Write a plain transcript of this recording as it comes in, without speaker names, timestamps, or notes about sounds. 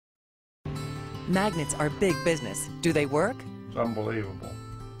Magnets are big business. Do they work? It's unbelievable.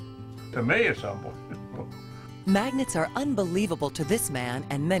 To me, it's unbelievable. Magnets are unbelievable to this man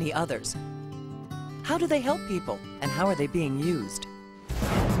and many others. How do they help people, and how are they being used?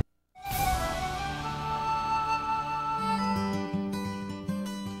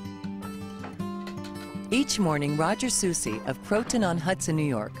 Each morning, Roger Soucy of Croton on Hudson, New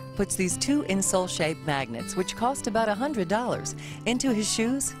York, puts these two insole-shaped magnets, which cost about $100, into his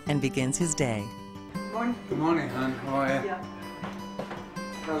shoes and begins his day. Morning. Good morning, hon. How are you? Yeah.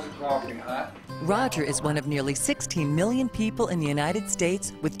 How's the coffee, hot? Roger is one of nearly 16 million people in the United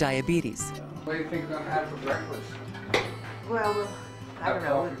States with diabetes. What do you think I'm going to have for breakfast? Well, I don't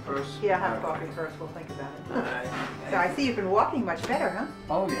know. Have coffee first? Yeah, have coffee first. We'll think about it. So I see you've been walking much better, huh?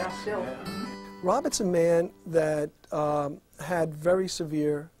 Oh, yes. Still. Yeah. Robert's a man that had very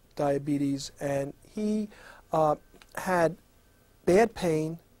severe diabetes, and he had bad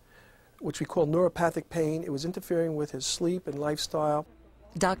pain, which we call neuropathic pain. It was interfering with his sleep and lifestyle.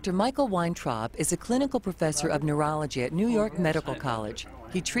 Dr. Michael Weintraub is a clinical professor of neurology at New York Medical College.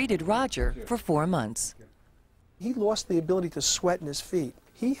 He treated Roger for 4 months. He lost the ability to sweat in his feet.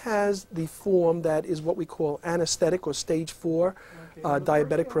 He has the form that is what we call anesthetic or stage 4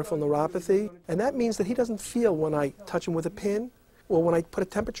 diabetic peripheral neuropathy, and that means that he doesn't feel when I touch him with a pin or when I put a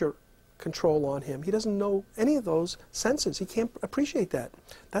temperature control on him. He doesn't know any of those senses. He can't appreciate that.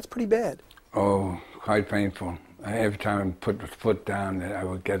 That's pretty bad. Oh, quite painful. Every time I put the foot down, I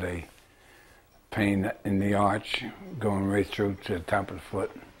would get a pain in the arch going right through to the top of the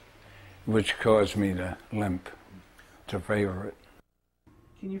foot, which caused me to limp, to favor it.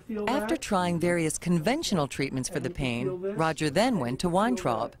 Can you feel After that? trying various conventional treatments for the pain, Roger then went to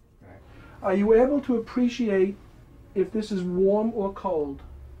Weintraub. Are you able to appreciate if this is warm or cold?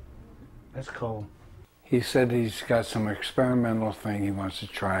 It's cold. He said he's got some experimental thing he wants to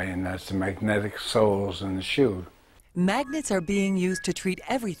try, and that's the magnetic soles in the shoe. Magnets are being used to treat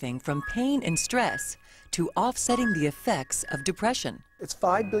everything from pain and stress to offsetting the effects of depression. It's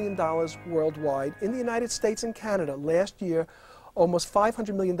 $5 billion worldwide. In the United States and Canada, last year, almost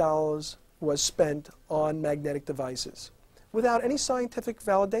 $500 million was spent on magnetic devices without any scientific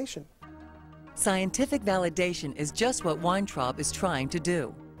validation. Scientific validation is just what Weintraub is trying to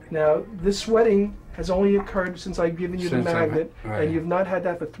do. Now, this sweating has only occurred since I've given you the magnet, right. And you've not had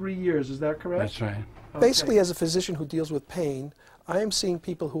that for 3 years, is that correct? That's right. Okay. Basically, as a physician who deals with pain, I am seeing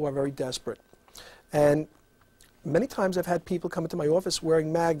people who are very desperate. And many times I've had people come into my office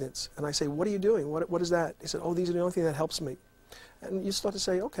wearing magnets, and I say, what are you doing? What is that? He said, oh, these are the only thing that helps me. And you start to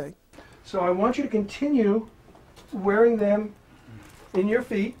say, okay. So I want you to continue wearing them in your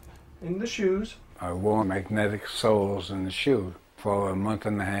feet, in the shoes. I wore magnetic soles in the shoe for a month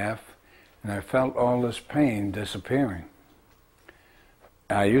and a half, and I felt all this pain disappearing.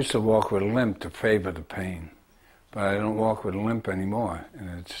 I used to walk with a limp to favor the pain, but I don't walk with a limp anymore,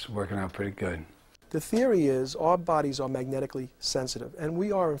 and it's working out pretty good. The theory is our bodies are magnetically sensitive, and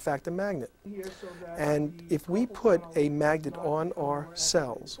we are in fact a magnet. And if we put a magnet on our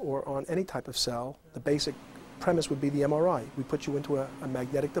cells or on any type of cell, the basic premise would be the MRI. We put you into a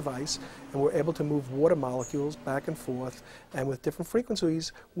magnetic device, and we're able to move water molecules back and forth, and with different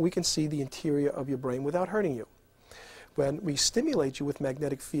frequencies we can see the interior of your brain without hurting you. When we stimulate you with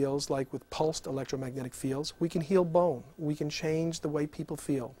magnetic fields, like with pulsed electromagnetic fields, we can heal bone. We can change the way people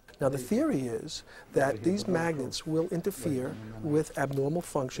feel. Now, the theory is that these magnets will interfere with abnormal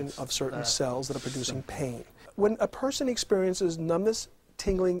function of certain cells that are producing pain. When a person experiences numbness,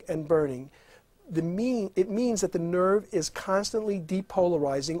 tingling, and burning, it means that the nerve is constantly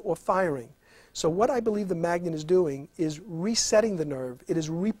depolarizing or firing. So what I believe the magnet is doing is resetting the nerve. It is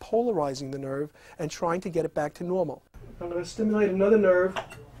repolarizing the nerve and trying to get it back to normal. I'm going to stimulate another nerve.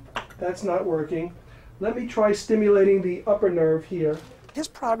 That's not working. Let me try stimulating the upper nerve here. His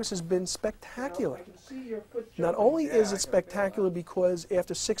progress has been spectacular. Not only is it spectacular because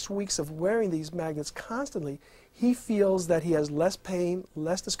after 6 weeks of wearing these magnets constantly, he feels that he has less pain,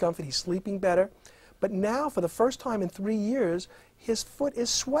 less discomfort, he's sleeping better. But now, for the first time in 3 years, his foot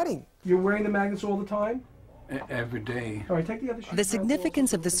is sweating. You're wearing the magnets all the time? Every day. All right, take the other shoe. The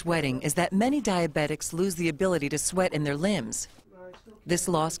significance of the sweating is that many diabetics lose the ability to sweat in their limbs. This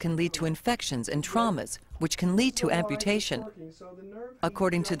loss can lead to infections and traumas, which can lead to amputation.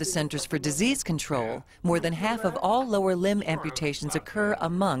 According to the Centers for Disease Control, more than half of all lower limb amputations occur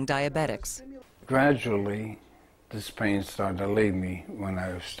among diabetics. Gradually, this pain started to leave me when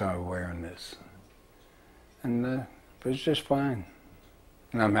I started wearing this. And it was just fine.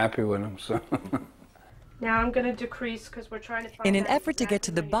 And I'm happy with them, so. Now I'm going to decrease because we're trying to find In an out effort to get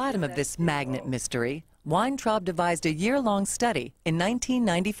to the exactly bottom of this magnet mystery, Weintraub devised a year-long study in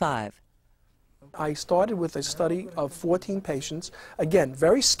 1995. I started with a study of 14 patients, again,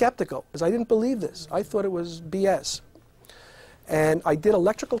 very skeptical, because I didn't believe this. I thought it was BS. And I did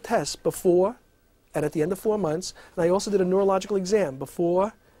electrical tests before and at the end of 4 months, and I also did a neurological exam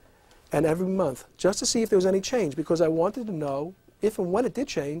before and every month, just to see if there was any change, because I wanted to know if and when it did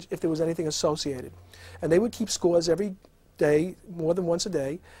change, if there was anything associated. And they would keep scores every day, more than once a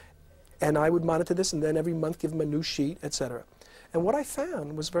day, and I would monitor this and then every month give them a new sheet, etc. And what I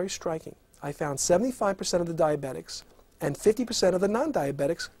found was very striking. I found 75% of the diabetics and 50% of the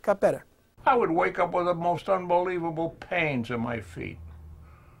non-diabetics got better. I would wake up with the most unbelievable pains in my feet.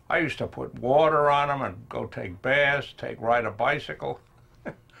 I used to put water on them and go take baths, ride a bicycle.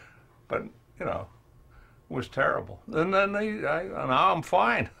 But, you know, it was terrible. And then now I'm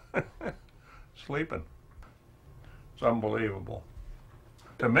fine. Sleeping. It's unbelievable.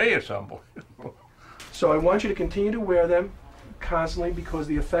 To me, it's unbelievable. So I want you to continue to wear them constantly, because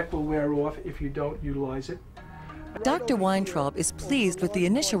the effect will wear off if you don't utilize it. Dr. Weintraub is pleased with the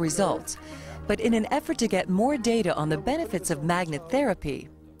initial results, but in an effort to get more data on the benefits of magnet therapy,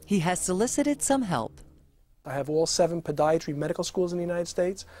 he has solicited some help. I have all 7 podiatry medical schools in the United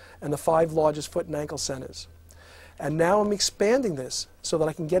States and the 5 largest foot and ankle centers. And now I'm expanding this so that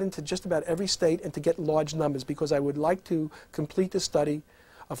I can get into just about every state and to get large numbers, because I would like to complete this study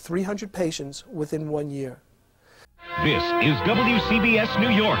of 300 patients within 1 year. This is WCBS New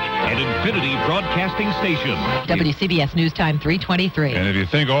York, an Infinity Broadcasting station. WCBS News Time 3:23. And if you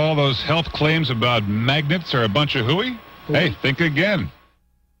think all those health claims about magnets are a bunch of hooey, hey, think again.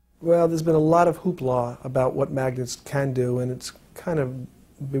 Well, there's been a lot of hoopla about what magnets can do, and it's kind of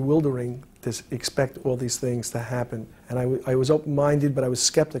bewildering to expect all these things to happen. And I was open-minded, but I was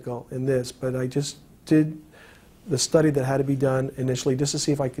skeptical in this. But I just did the study that had to be done initially just to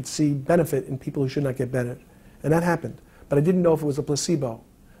see if I could see benefit in people who should not get better. And that happened. But I didn't know if it was a placebo.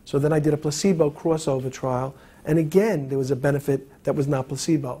 So then I did a placebo crossover trial, and again there was a benefit that was not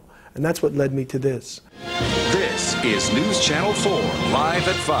placebo. And that's what led me to this. This is News Channel 4, live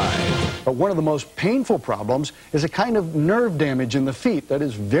at 5. But one of the most painful problems is a kind of nerve damage in the feet that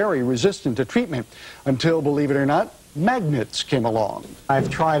is very resistant to treatment, until, believe it or not, magnets came along. I've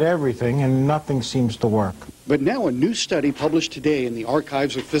tried everything and nothing seems to work. But now a new study published today in the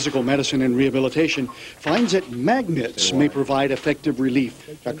Archives of Physical Medicine and Rehabilitation finds that magnets may provide effective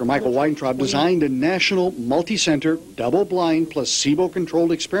relief. Dr. Michael Weintraub designed a national, multi-center, double-blind,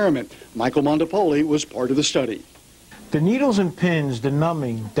 placebo-controlled experiment. Michael Montipoli was part of the study. The needles and pins, the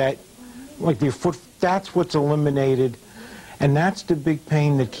numbing, that, like your foot, that's what's eliminated, and that's the big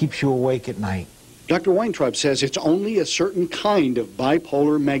pain that keeps you awake at night. Dr. Weintraub says it's only a certain kind of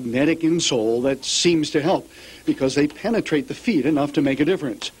bipolar magnetic insole that seems to help, because they penetrate the feet enough to make a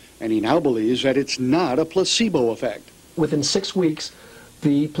difference. And he now believes that it's not a placebo effect. Within 6 weeks,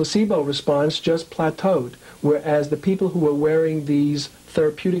 the placebo response just plateaued, whereas the people who were wearing these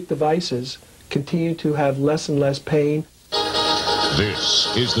therapeutic devices continued to have less and less pain. This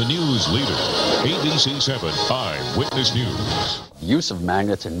is the news leader, ABC 7 Eyewitness News. Use of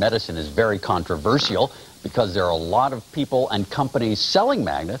magnets in medicine is very controversial because there are a lot of people and companies selling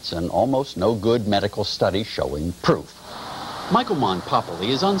magnets and almost no good medical study showing proof. Michael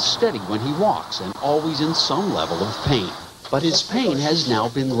Montipoli is unsteady when he walks and always in some level of pain. But his pain has now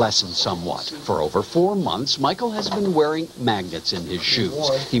been lessened somewhat. For over 4 months, Michael has been wearing magnets in his shoes.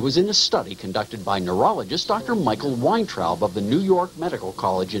 He was in a study conducted by neurologist Dr. Michael Weintraub of the New York Medical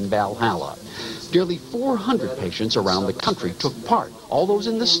College in Valhalla. Nearly 400 patients around the country took part. All those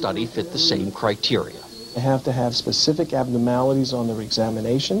in the study fit the same criteria. They have to have specific abnormalities on their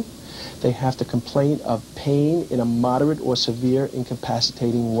examination. They have to complain of pain in a moderate or severe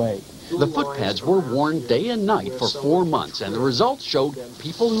incapacitating way. The foot pads were worn day and night for 4 months, and the results showed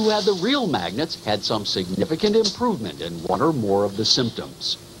people who had the real magnets had some significant improvement in one or more of the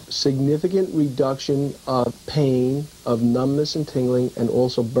symptoms. Significant reduction of pain, of numbness and tingling, and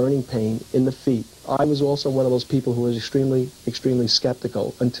also burning pain in the feet. I was also one of those people who was extremely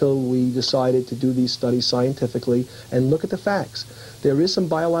skeptical until we decided to do these studies scientifically and look at the facts. There is some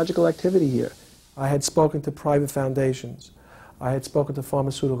biological activity here. I had spoken to private foundations. I had spoken to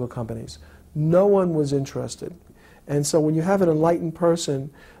pharmaceutical companies. No one was interested. And so when you have an enlightened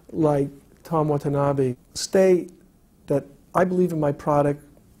person like Tom Watanabe state that I believe in my product,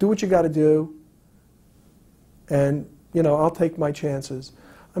 do what you got to do, and, you know, I'll take my chances.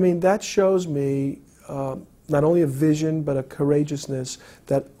 I mean, that shows me not only a vision, but a courageousness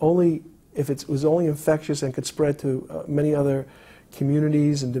that only, if it was only infectious and could spread to many other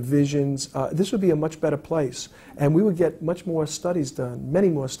communities and divisions, this would be a much better place. And we would get much more studies done, many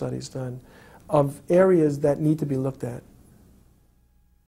more studies done, of areas that need to be looked at.